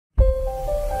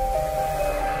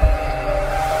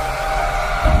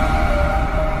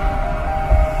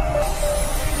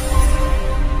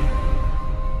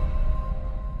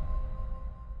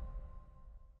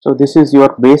So this is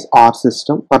your base R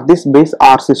system. For this base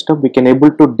R system, we can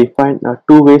able to define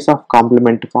two ways of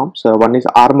complement forms. One is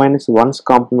R minus 1's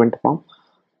complement form,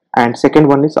 and second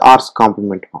one is R's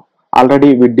complement form.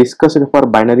 Already we discussed it for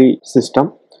binary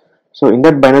system. So in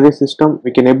that binary system,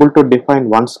 we can able to define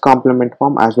 1's complement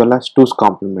form as well as 2's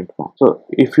complement form. So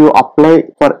if you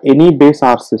apply for any base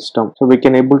R system, so we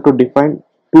can able to define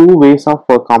two ways of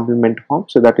complement form.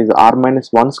 So that is R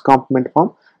minus 1's complement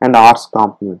form and R's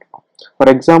complement form. For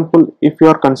example, if you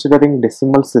are considering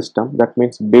decimal system, that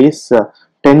means base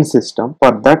 10 system,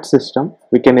 for that system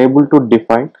we can able to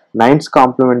define 9's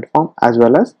complement form as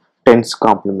well as 10's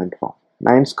complement form.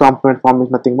 9's complement form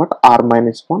is nothing but R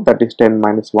minus 1, that is 10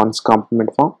 minus 1's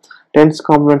complement form. 10's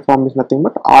complement form is nothing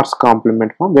but R's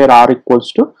complement form, where R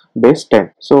equals to base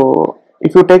 10. So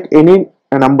if you take any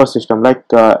number system like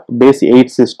base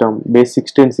 8 system, base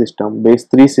 16 system, base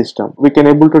 3 system, we can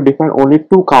able to define only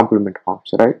two complement forms,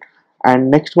 right?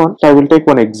 And next one, I will take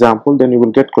one example, then you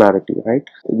will get clarity, right?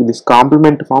 This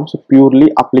complement forms are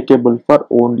purely applicable for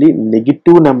only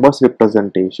negative numbers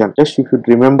representation. Just you should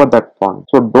remember that point.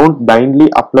 So don't blindly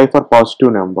apply for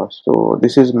positive numbers. So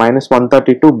this is minus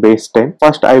 132 base 10.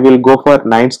 First I will go for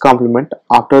 9's complement.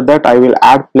 After that I will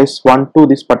add plus 1 to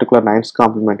this particular 9's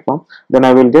complement form. Then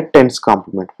I will get 10's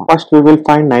complement form. First we will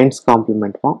find 9's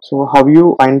complement form. So how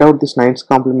you find out this 9's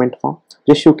complement form?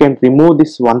 Just you can remove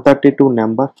this 132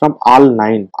 number from all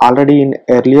 9. Already in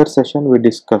earlier session we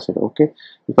discussed it. Okay,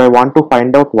 if I want to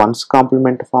find out 1's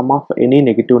complement form of any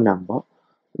negative number,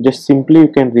 just simply you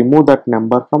can remove that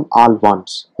number from all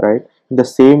 1's, right? In the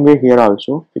same way here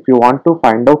also, if you want to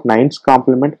find out 9's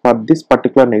complement for this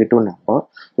particular negative number,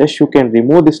 just you can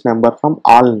remove this number from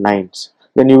all 9's.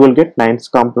 Then you will get 9's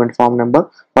complement form number.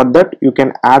 For that you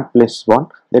can add plus 1,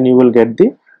 then you will get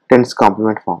the 10's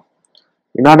complement form.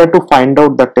 In order to find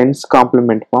out the 10's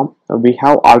complement form, we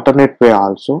have alternate way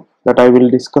also that I will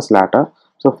discuss later.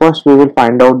 So first we will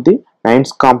find out the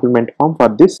 9's complement form for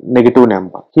this negative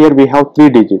number. Here we have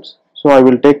 3 digits. So I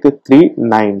will take 3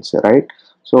 9's, right?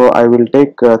 So I will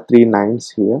take 3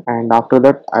 9's here, and after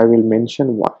that I will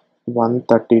mention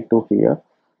 132 here.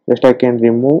 Just I can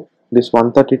remove this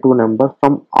 132 number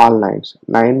from all 9's.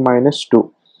 9 minus 2,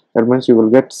 that means you will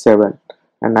get 7,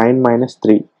 and 9 minus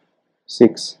 3,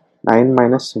 6. 9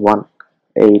 minus 1,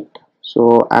 8.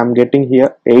 So I am getting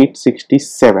here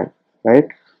 867, right?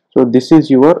 So this is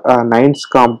your 9's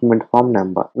complement form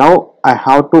number. Now I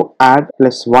have to add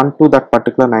plus 1 to that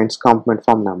particular 9's complement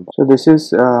form number. So this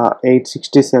is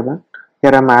 867.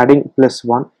 Here I am adding plus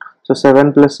 1. So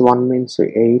 7 plus 1 means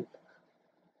 8,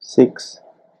 6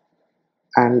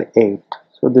 and 8.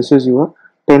 So this is your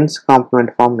 10's complement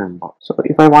form number. So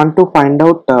if I want to find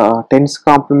out 10's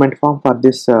complement form for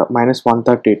this minus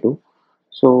 132,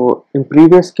 so in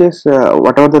previous case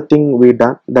whatever the thing we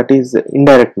done, that is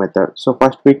indirect method. So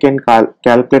first we can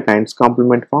calculate 9's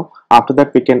complement form. After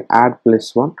that we can add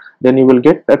plus 1, then you will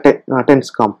get a 10's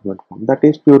complement form. That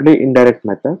is purely indirect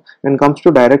method. When it comes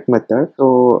to direct method,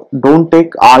 so don't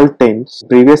take all 10's.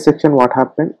 Previous section what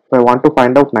happened, if I want to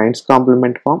find out 9's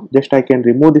complement form, just I can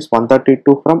remove this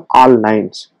 132 from all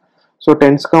 9's. So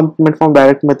 10's complement form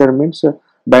direct method means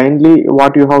blindly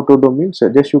what you have to do means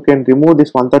just you can remove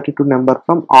this 132 number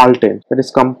from all 10's. That is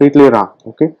completely wrong.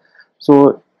 Okay,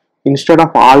 so instead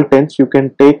of all 10's you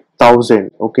can take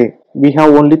 1000. Okay, we have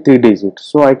only 3 digits,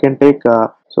 so I can take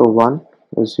so 1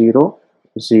 0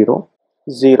 0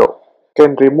 0.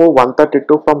 Can remove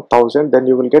 132 from 1000, then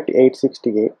you will get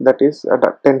 868. That is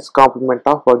the 10's complement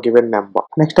of a given number.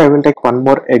 Next I will take one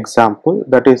more example,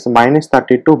 that is minus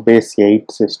 32 base 8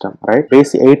 system, right?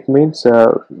 Base 8 means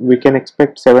we can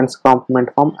expect 7's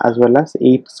complement form as well as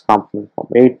 8's complement form.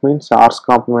 8 means R's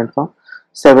complement form.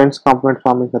 7's complement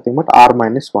form is nothing but R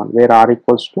minus 1, where R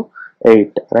equals to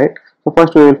 8, right? So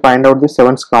first we will find out the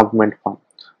 7's complement form.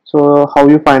 So how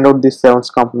you find out this 7's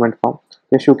complement form?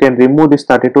 Yes, you can remove this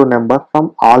 32 number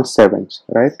from all 7's,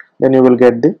 right? Then you will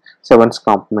get the 7's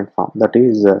complement form, that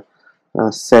is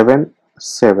 7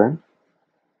 7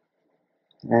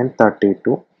 and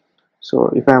 32.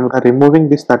 So if I am removing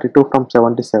this 32 from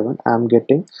 77, I am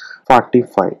getting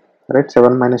 45, right?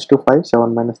 7 minus 2 5,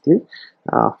 7 minus 3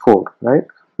 4, right?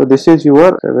 So this is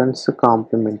your 7's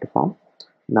complement form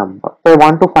number. So I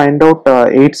want to find out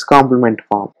 8's complement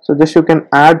form. So just you can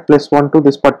add plus 1 to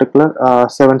this particular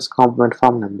 7's complement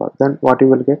form number. Then what you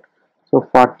will get? So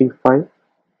 45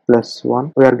 plus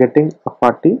 1, we are getting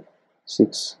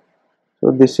 46.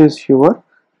 So this is your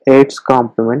 8's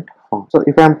complement form. So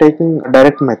if I am taking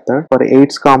direct method for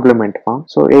 8's complement form,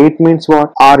 so 8 means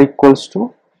what? R equals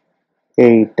to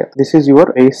 8. This is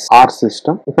your base R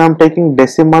system. If I am taking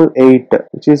decimal 8,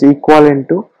 which is equivalent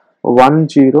to 10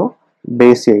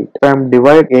 base 8. If I am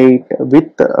divide 8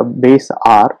 with base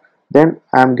r, then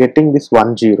I am getting this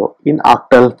 1 0 in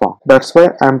octal form. That's why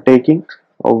I am taking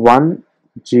 1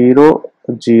 0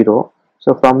 0.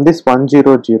 So from this 1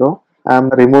 0 0, I am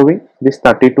removing this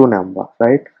 32 number,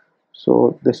 right?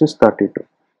 So this is 32.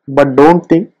 But don't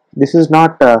think this is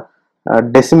not a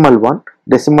decimal one,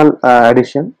 decimal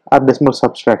addition or decimal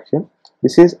subtraction.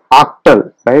 This is octal,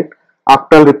 right?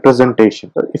 Octal representation.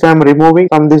 So if I am removing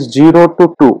from this 0 to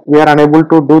 2, we are unable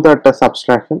to do that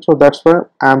subtraction. So that's why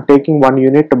I am taking 1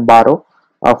 unit to borrow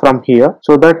from here,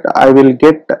 so that I will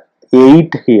get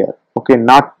 8 here. Okay,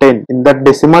 not 10. In that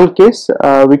decimal case,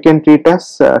 we can treat as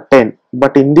 10.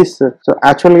 But in this, so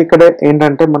actually ఇక్కడ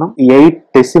ఏంటంటే మనం 8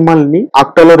 decimal ని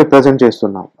octal లో represent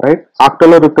చేస్తున్నాం, right?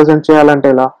 Octal లో represent చేయాలంటే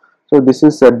ఎలా? So this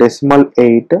is decimal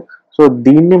 8. So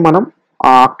దీన్ని మనం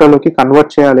ఆక్టల్ లోకి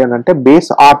కన్వర్ట్ చేయాలి అని అంటే బేస్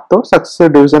ఆర్ తో సక్సెసివ్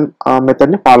డివిజన్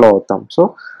మెథడ్ ని ఫాలో అవుతాం. So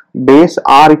base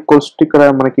or equals to ఇక్కడ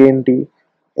మనకి ఏంటి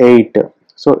 8.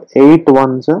 So 8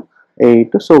 1s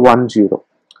 8. సో 1 0.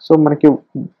 సో మనకి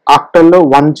ఆక్టల్లో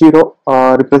 1 0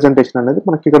 రిప్రజెంటేషన్ అనేది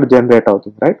మనకి ఇక్కడ జనరేట్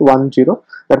అవుతుంది, right? 1 0,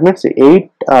 that means 8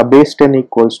 base 10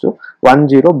 equals to 1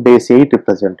 0 base 8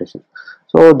 representation.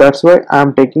 So that's why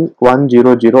I'm taking 1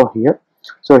 0 0 here.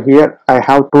 So here I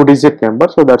have 2-digit number,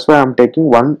 so that's why I'm taking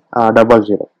 1 0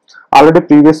 0. Already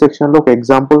previous section లో ఒక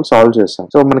example solve చేస్తాం.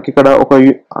 So మనకి ఇక్కడ ఒక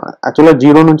యాక్చువల్గా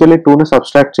 0 నుంచి 2 ని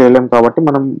subtract చేయలేం కాబట్టి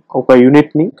మనం ఒక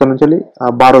యూనిట్ ని ఇక్కడ నుంచి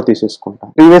బారో తీసేసుకుంటాం.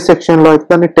 ప్రీవియస్ సెక్షన్ లో అయితే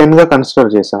దాన్ని 10 గా కన్సిడర్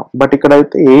చేసాం, బట్ ఇక్కడ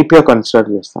అయితే 8 గా కన్సిడర్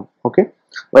చేస్తాం. Okay,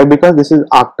 why? Because this is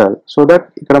octal. So that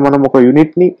ఇక్కడ మనం ఒక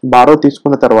యూనిట్ ని బారో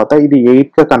తీసుకున్న తర్వాత ఇది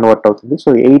 8 గా కన్వర్ట్ అవుతుంది.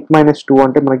 సో 8 - 2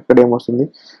 అంటే మనకి ఇక్కడ ఏమొస్తుంది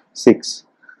 6.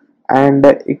 అండ్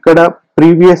ఇక్కడ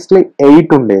ప్రీవియస్లీ 8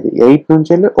 ఉండేది, 8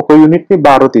 నుంచి ఒక యూనిట్ ని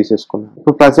బారో తీసేసుకున్నాం.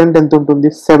 ఇప్పుడు ప్రజెంట్ ఎంత ఉంటుంది?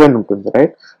 7 ఉంటుంది,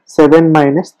 right? 7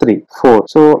 - 3 4.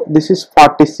 So this is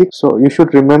 46. So you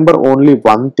should remember only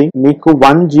one thing. మీకు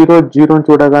 1 0 0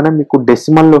 చూడగానే మీకు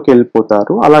డెసిమల్ లోకి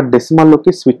వెళ్ళిపోతారు. అలా డెసిమల్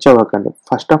లోకి స్విచ్ అవ్వకండి.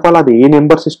 ఫస్ట్ ఆఫ్ ఆల్ అది ఏ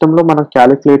నెంబర్ సిస్టమ్ లో మనం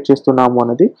క్యాలిక్యులేట్ చేస్తున్నాము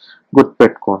అనేది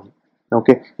గుర్తుపెట్టుకోండి.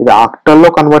 ఓకే, ఇది ఆక్టల్లో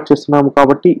కన్వర్ట్ చేస్తున్నాము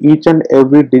కాబట్టి ఈచ్ అండ్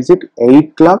ఎవ్రీ డిజిట్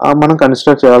 8 లా మనం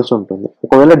కన్సిడర్ చేయాల్సి ఉంటుంది.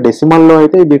 ఒకవేళ డెసిమల్ లో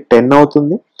అయితే ఇది 10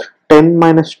 అవుతుంది. 10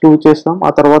 - 2 చేస్తాం,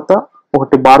 ఆ తర్వాత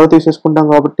ఒకటి బారో తీసేసుకుంటాం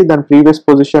కాబట్టి దాని ప్రీవియస్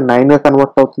పొజిషన్ 9 గా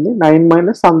కన్వర్ట్ అవుతుంది.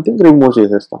 9 - సంథింగ్ రిమూవ్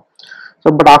చేసేస్తాం. సో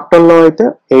బట్ ఆక్టల్లో అయితే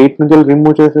 8 నుంచి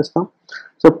రిమూవ్ చేసేస్తాం.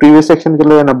 సో ప్రీవియస్ సెక్షన్ కి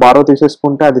ఏదైనా బారో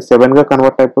తీసేసుకుంటే అది 7 గా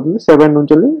కన్వర్ట్ అయిపోతుంది. 7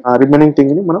 నుంచి రిమైనింగ్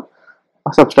థింగ్ ని మనం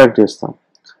సబ్స్ట్రాక్ట్ చేస్తాం.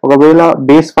 ఒకవేళ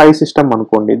బేస్ 5 సిస్టమ్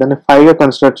అనుకోండి, దాన్ని 5 గా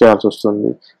కన్సిడర్ చేయాల్సి వస్తుంది.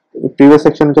 ప్రీవియస్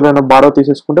సెక్షన్ నుంచి ఏదైనా బారో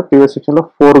తీసేసుకుంటే ప్రీవియస్ సెక్షన్ లో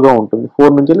 4 గా ఉంటుంది. 4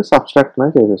 నుంచి సబ్స్ట్రాక్ట్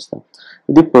అనేది చేసేస్తాం.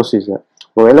 ఇది ప్రొసీజర్.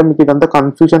 ఒకవేళ మీకు ఇదంతా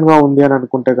కన్ఫ్యూజన్ గా ఉంది అని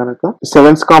అనుకుంటే కనుక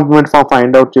 7's complement form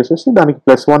find out చేసేసి దానికి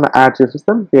 +1 యాడ్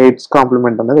చేసేస్తే 8's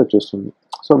కాంప్లిమెంట్ అనేది వచ్చేస్తుంది.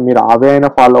 సో మీరు ఆ వే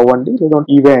అయినా ఫాలో అవ్వండి, లేదా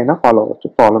ఈ వే అయినా ఫాలో అవ్వచ్చు,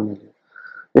 ప్రాబ్లం లేదు.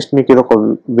 జస్ట్ మీకు ఇది ఒక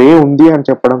వే ఉంది అని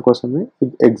చెప్పడం కోసమే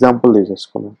ఎగ్జాంపుల్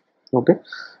తీసేసుకున్నాం. Okay,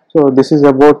 so this is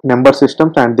about number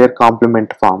systems and their complement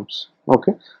forms.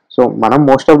 Okay, so మనం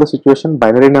most of the situation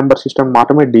binary number system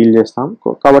మాత్రమే డీల్ చేస్తాం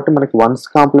కాబట్టి మనకి 1's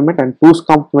compliment and 2's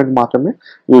complement మాత్రమే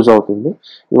యూజ్ అవుతుంది.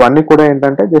 ఇవన్నీ కూడా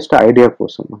ఏంటంటే జస్ట్ ఐడియా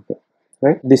కోసం అంతే,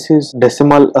 right? This is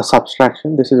decimal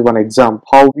subtraction. This is one example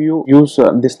how you use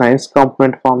this 9's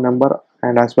complement form number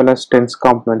and as well as 10's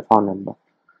complement form number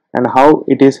and how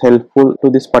it is helpful to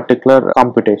this particular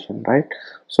computation, right?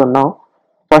 So now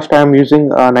first I am using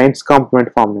 9's complement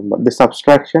form number, the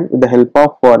subtraction with the help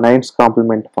of 9's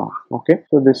complement form. Okay,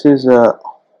 so this is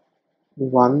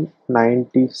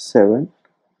 197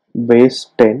 base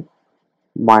 10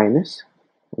 minus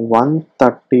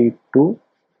 132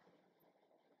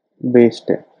 base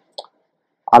 10.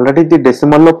 Already ఇది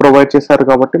decimal లో provide చేశారు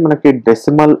కాబట్టి మనకి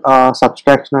decimal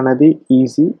subtraction అనేది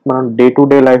easy. మనం day to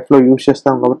day life లో use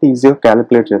చేస్తాం కాబట్టి ఈజీగా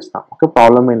క్యాలిక్యులేట్ చేస్తాం. ఓకే,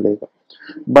 ప్రాబ్లం ఏం లేదు.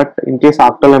 But in case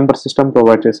octal number system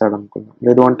provide చేశాడు అనుకున్నాం,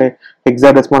 లేదు అంటే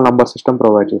హెక్సాడెసిమల్ నెంబర్ సిస్టమ్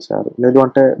ప్రొవైడ్ చేశారు, లేదు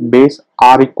అంటే base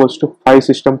or equals to 5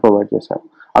 system provide చేశారు.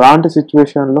 అలాంటి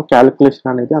సిచ్యువేషన్ లో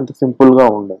క్యాలిక్యులేషన్ అనేది అంత సింపుల్ గా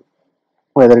ఉండదు.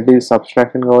 వెదర్ ఇట్ ఈస్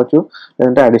సబ్స్ట్రాక్షన్ కావచ్చు,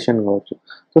 లేదంటే అడిషన్ కావచ్చు.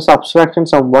 So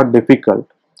subtraction somewhat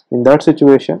difficult in that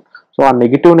situation. So ఆ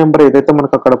నెగిటివ్ నెంబర్ ఏదైతే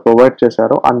మనకు అక్కడ ప్రొవైడ్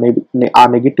చేశారో ఆ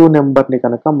నెగిటివ్ నెంబర్ని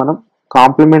కనుక మనం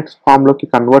కాంప్లిమెంట్ ఫామ్ లోకి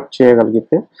కన్వర్ట్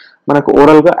చేయగలిగితే మనకు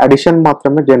ఓవరాల్ గా అడిషన్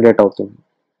మాత్రమే జనరేట్ అవుతుంది.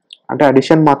 అంటే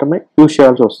అడిషన్ మాత్రమే యూజ్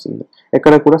చేయాల్సి వస్తుంది.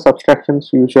 ఎక్కడ కూడా సబ్స్ట్రాక్షన్స్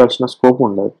యూజ్ చేయాల్సిన స్కోప్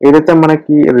ఉండదు. ఏదైతే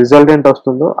మనకి రిజల్టెంట్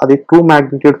వస్తుందో అది ట్రూ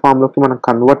మ్యాగ్నిట్యూడ్ ఫామ్ లోకి మనం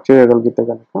కన్వర్ట్ చేయగలిగితే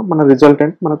కనుక మన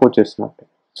రిజల్టెంట్ మనకు వచ్చేసినట్టు.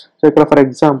 సో ఇక్కడ ఫర్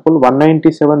ఎగ్జాంపుల్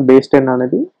 197 base 10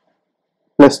 అనేది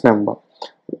plus number.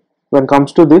 when comes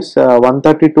to this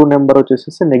 132 number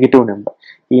వచ్చేసి నెగిటివ్ నెంబర్.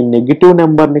 ఈ నెగిటివ్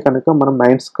నెంబర్ని కనుక మనం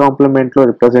 9's కాంప్లిమెంట్ లో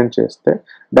రిప్రజెంట్ చేస్తే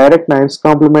డైరెక్ట్ 9's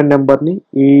కాంప్లిమెంట్ నెంబర్ని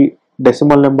ఈ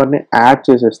డెసిమల్ నెంబర్ని యాడ్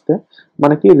చేసేస్తే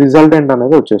మనకి రిజల్టెంట్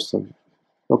అనేది వచ్చేస్తుంది.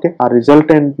 ఓకే, ఆ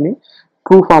రిజల్టెంట్ని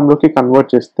ట్రూ ఫామ్లోకి కన్వర్ట్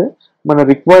చేస్తే మన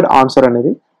రిక్వైర్డ్ ఆన్సర్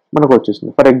అనేది మనకు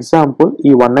వచ్చేసింది. ఫర్ ఎగ్జాంపుల్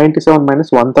ఈ 197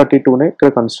 మైనస్ 132నే ఇక్కడ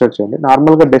కన్సిడర్ చేయండి.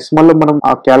 నార్మల్గా డెసిమల్లో మనం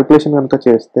ఆ క్యాల్కులేషన్ కనుక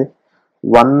చేస్తే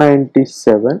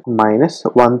 197 minus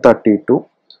 132.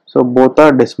 So both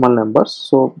are decimal numbers.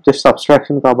 So just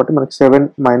subtraction కాబట్టి మనకి 7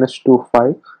 minus 2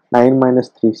 5, 9 minus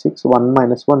 3 6, 1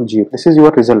 minus 1 0. This is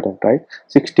your resultant, right?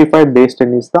 65 base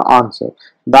 10 is the answer.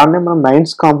 దాన్నే మనం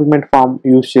 9's complement form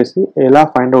యూజ్ చేసి ఎలా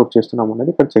ఫైండ్ అవుట్ చేస్తున్నాం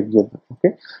అనేది ఇక్కడ చెక్ చేద్దాం. ఓకే,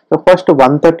 సో ఫస్ట్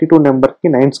 132 నెంబర్కి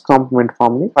 9's complement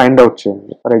form ని ఫైండ్ అవుట్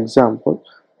చేయండి. For example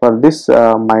for this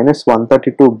minus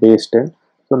 132 base 10,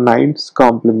 so 9's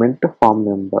complement form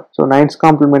number. So 9's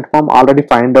complement form already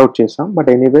find out chesam, but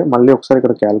anyway malli okkari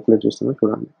ikkada calculate chestunna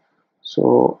chudandi. So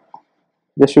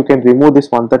just you can remove this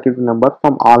 132 number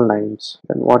from all 9's.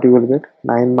 Then what you will get?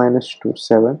 9 minus 2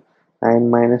 7, 9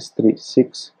 minus 3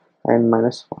 6, 9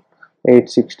 minus 1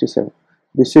 867.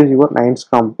 This is your 9's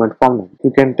complement form number.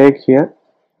 You can take here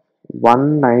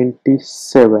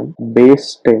 197 base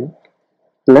 10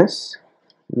 plus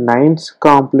 9's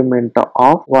complement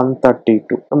of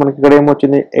 132. మనకి ఇక్కడ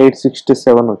ఏమొచ్చింది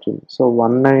 867 వచ్చింది. So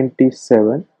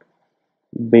 197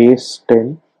 base 10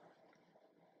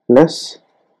 plus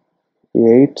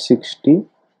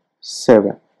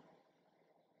 867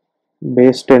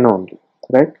 base 10 only,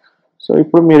 right? So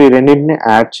ఇప్పుడు మీరు ఈ రెండింటిని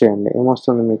add చేయండి.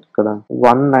 ఏమొస్తుంది మీకు ఇక్కడ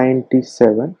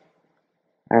 197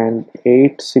 and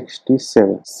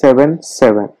 867,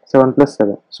 7 plus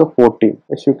 7, so 14.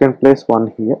 Yes, you can place 1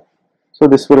 here. So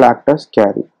this will act as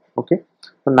carry. Okay,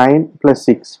 so 9 plus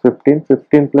 6 15,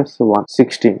 15 plus 1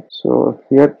 16. So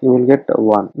here you will get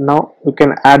 1. Now you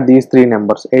can add these three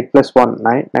numbers, 8 plus 1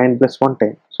 9, 9 plus 1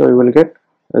 10. So you will get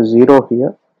 0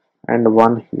 here and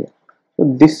 1 here. So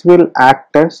this will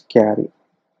act as carry.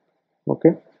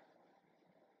 Okay,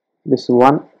 this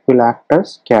 1 will act as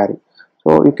carry. So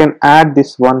you can add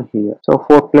this 1 here. So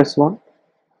 4 plus 1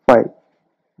 5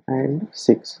 and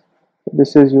 6.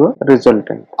 This is your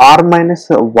resultant. R minus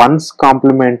 1's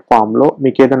complement form లో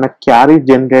మీకు ఏదైనా carry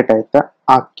generate అయితే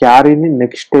ఆ క్యారీని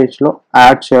next స్టేజ్లో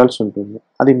add చేయాల్సి ఉంటుంది.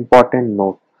 అది important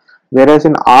note. Whereas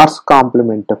in hours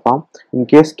complement form in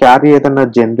case carry ఏదైనా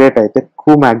జనరేట్ అయితే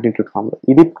ట్రూ మ్యాగ్నిట్యూడ్ ఫామ్లో,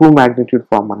 ఇది ట్రూ మ్యాగ్నిట్యూడ్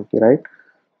ఫామ్ మనకి, right?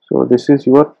 So this is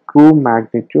your true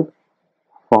magnitude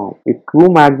form. ఈ ట్రూ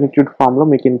మ్యాగ్నిట్యూడ్ ఫామ్లో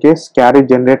మీకు ఇన్ కేస్ క్యారీ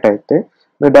జనరేట్ అయితే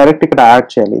మీరు డైరెక్ట్ ఇక్కడ యాడ్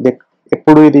చేయాలి. ఇది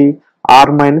ఎప్పుడు ఇది R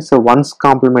minus 1's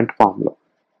complement ఫామ్లో.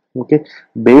 ఓకే,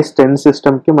 బేస్ 10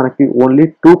 సిస్టమ్కి మనకి ఓన్లీ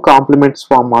 2 కాంప్లిమెంట్స్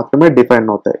ఫామ్ మాత్రమే డిఫైన్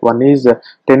అవుతాయి. One is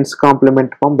 10's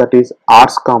complement form, that is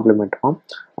R's complement form,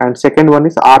 and second one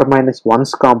is R minus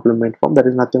 1's complement form, that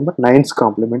is nothing but 9's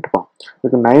complement form.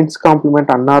 మీకు 9's complement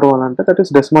అన్నారు అని అంటే that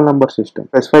is decimal number system,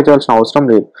 specify చేయాల్సిన అవసరం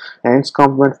లేదు. 9's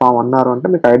complement form అన్నారు అంటే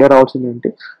మీకు ఐడియా రావాల్సింది ఏంటి?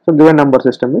 So given number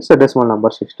system is decimal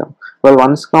number system. well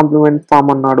 1's complement form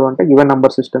అన్నాడు అంటే given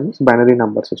number system is binary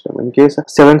number system. In case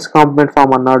 7's complement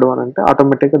form అన్నాడు అని అంటే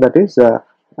ఆటోమేటిక్గా దట్ ఈస్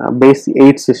బేస్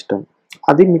 8 సిస్టమ్.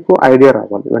 అది మీకు ఐడియా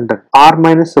రావాలి వెంటనే. R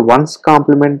minus 1's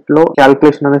complement లో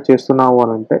క్యాల్కులేషన్ అనేది చేస్తున్నావు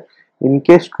అని అంటే in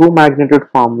case true magnitude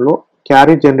form లో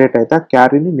క్యారీ జనరేట్ అయితే ఆ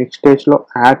క్యారీని నెక్స్ట్ స్టేజ్ లో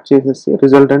యాడ్ చేసేసి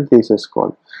రిజల్టెంట్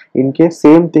తీసేసుకోవాలి. In case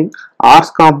same thing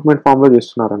hours complement form లో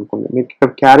చేస్తున్నారు అనుకోండి, మీకు ఇక్కడ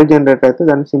క్యారీ జనరేట్ అయితే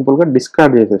దాన్ని సింపుల్ గా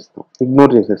డిస్కార్డ్ చేసేస్తాం,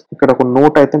 ఇగ్నోర్ చేసేస్తాం. ఇక్కడ ఒక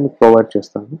నోట్ అయితే మీకు ప్రొవైడ్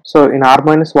చేస్తాను. So in R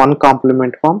minus 1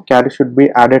 complement form carry should be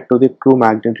added to the true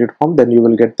magnitude form, then you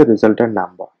will get the resultant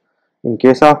number. In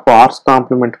case of R's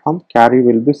complement form, carry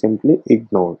will be simply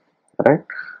ignored, right?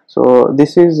 So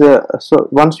this is so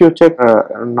once you check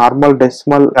normal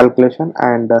decimal calculation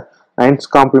and 9's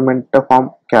complement form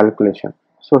calculation.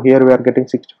 So here we are getting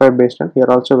 65 base 10. Here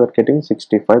also we are getting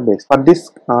 65 base. For this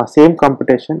same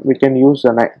computation, we can use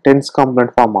 10's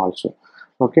complement form also.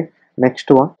 Okay. Next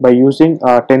one, by using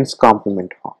 10's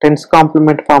complement form. 10's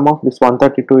complement form of this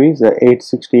 132 is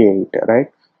 868, right?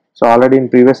 So already in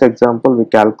previous example we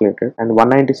calculated, and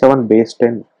 197 base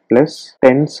 10 plus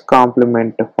 10's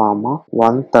complement form of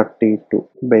 132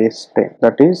 base 10,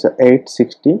 that is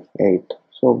 868.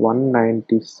 So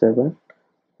 197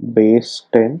 base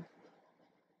 10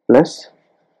 plus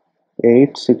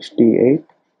 868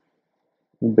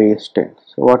 base 10.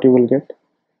 So what you will get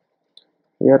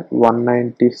here?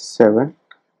 197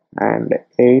 and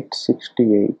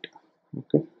 868.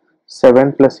 Okay,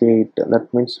 7 plus 8, that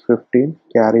means 15,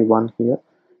 carry 1 here.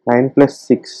 9 plus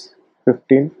 6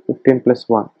 15, 15 plus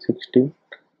 1 16,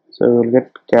 so you will get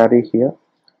carry here.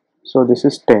 So this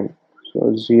is 10, so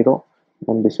 0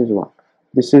 and this is 1.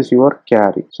 This is your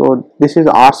carry. So this is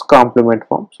R's complement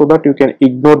form, so that you can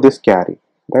ignore this carry,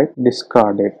 right?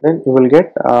 Discard it. Then you will get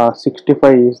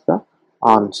 65 is the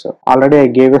answer. Already I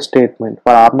gave a statement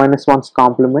for r minus 1's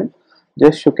complement.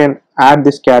 Just you can add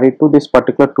this carry to this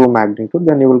particular 2 magnitude,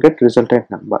 then you will get resultant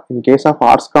number. In case of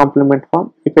r's complement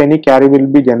form, if any carry will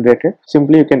be generated,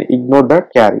 simply you can ignore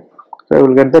that carry. So you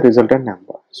will get the resultant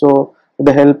number. So with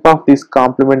the help of this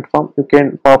complement form, you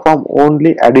can perform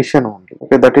only addition only.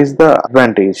 Okay, that is the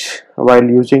advantage while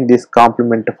using these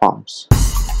complement forms.